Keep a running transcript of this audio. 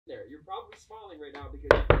probably smiling right now because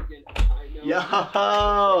you're thinking, I know. Yo!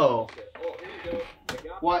 Oh, here we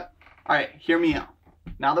go. What? Alright, hear me out.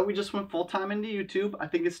 Now that we just went full-time into YouTube, I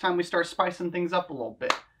think it's time we start spicing things up a little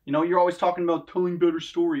bit. You know, you're always talking about telling better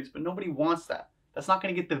stories, but nobody wants that. That's not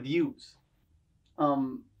going to get the views.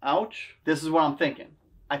 Ouch. This is what I'm thinking.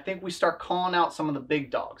 I think we start calling out some of the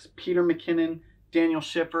big dogs. Peter Mckinnon, Daniel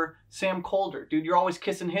Schiffer, Sam Calder. Dude, you're always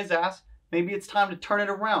kissing his ass. Maybe it's time to turn it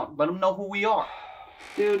around. Let them know who we are.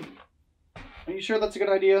 Dude, are you sure that's a good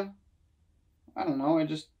idea? I don't know. I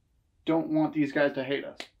just don't want these guys to hate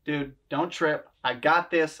us. Dude, don't trip. I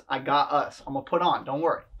got this. I got us. I'm gonna put on. Don't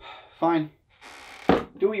worry. Fine.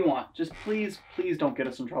 Do what you want. Just please, please don't get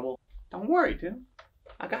us in trouble. Don't worry, dude.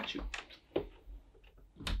 I got you.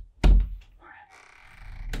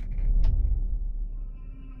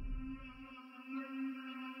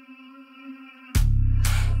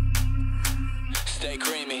 Stay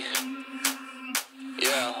creamy.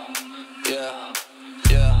 Yeah, yeah,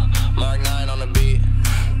 yeah. Mark 9 on the beat.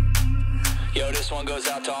 Yo, this one goes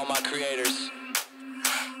out to all my creators.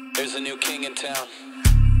 There's a new king in town.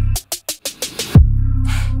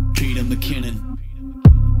 Peter Mckinnon.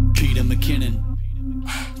 Peter Mckinnon.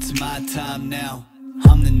 It's my time now.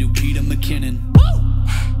 I'm the new Peter Mckinnon.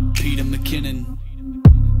 Peter Mckinnon.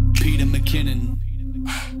 Peter Mckinnon.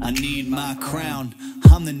 I need my crown.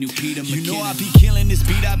 I'm the new Peter McKinnon. You know I be killing this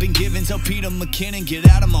beat I've been given. Tell Peter McKinnon, get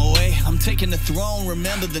out of my way. I'm taking the throne,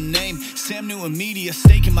 remember the name. Sam Newton Media,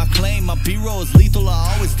 staking my claim. My B-roll is lethal,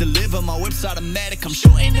 I always deliver. My whip's automatic, I'm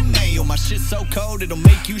shooting the mayo. My shit's so cold, it'll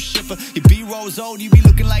make you shiver. Your B-roll's old, you be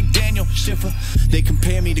looking like Daniel Schiffer. They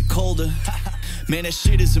compare me to Calder. Man, that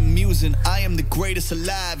shit is amusing. I am the greatest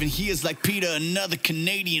alive, and he is like Peter, another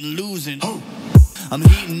Canadian losing. I'm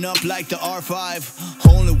heating up like the R5.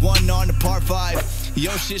 Only one on the par 5.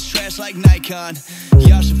 Yo, shit's trash like Nikon.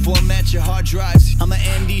 Y'all should format your hard drives. I'ma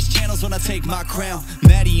end these channels when I take my crown.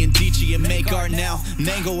 Maddie and Dichi and make art now.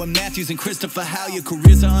 Mango and Matthews and Christopher Howe. Your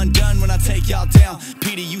careers are undone when I take y'all down.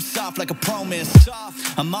 Peter, you soft like a promise.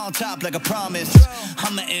 I'm on top like a promise.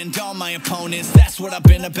 I'ma end all my opponents. That's what I've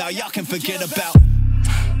been about. Y'all can forget about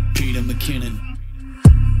Peter Mckinnon.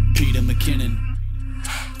 Peter Mckinnon.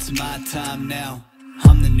 It's my time now.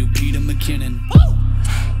 I'm the new Peter McKinnon.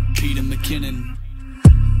 Peter Mckinnon.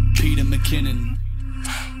 Peter McKinnon.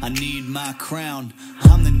 I need my crown.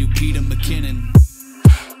 I'm the new Peter McKinnon.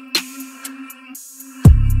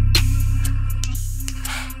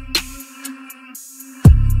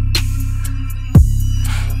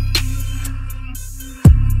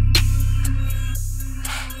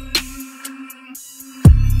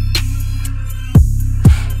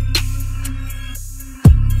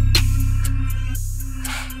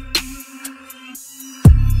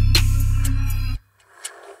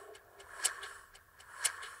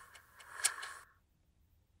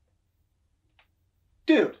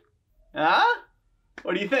 Dude,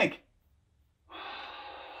 what do you think?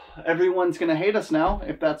 Everyone's gonna hate us now,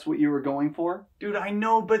 if that's what you were going for. Dude, I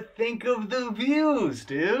know, but think of the views,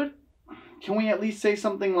 dude. Can we at least say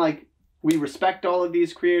something like, we respect all of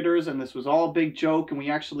these creators and this was all a big joke and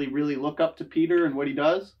we actually really look up to Peter and what he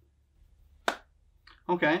does?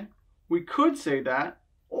 Okay, we could say that,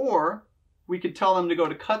 or we could tell them to go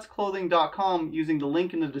to cutsclothing.com using the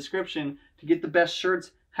link in the description to get the best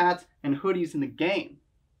shirts, hats, and hoodies in the game.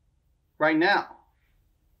 Right now.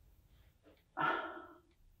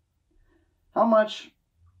 How much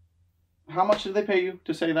did they pay you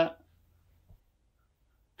to say that?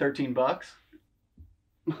 13 bucks?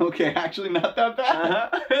 Okay, actually not that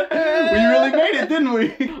bad. We really made it, didn't we?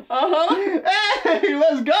 Hey,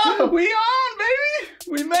 let's go! We on, baby!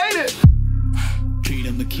 We made it!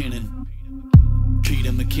 Peter Mckinnon.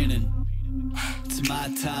 Peter Mckinnon. It's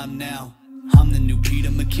my time now. I'm the new Peter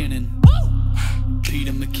McKinnon.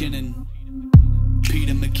 Peter Mckinnon.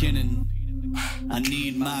 Peter McKinnon. I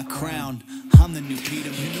need my crown. I'm the new Peter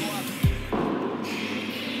McKinnon.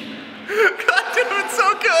 God, dude, it's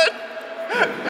so good!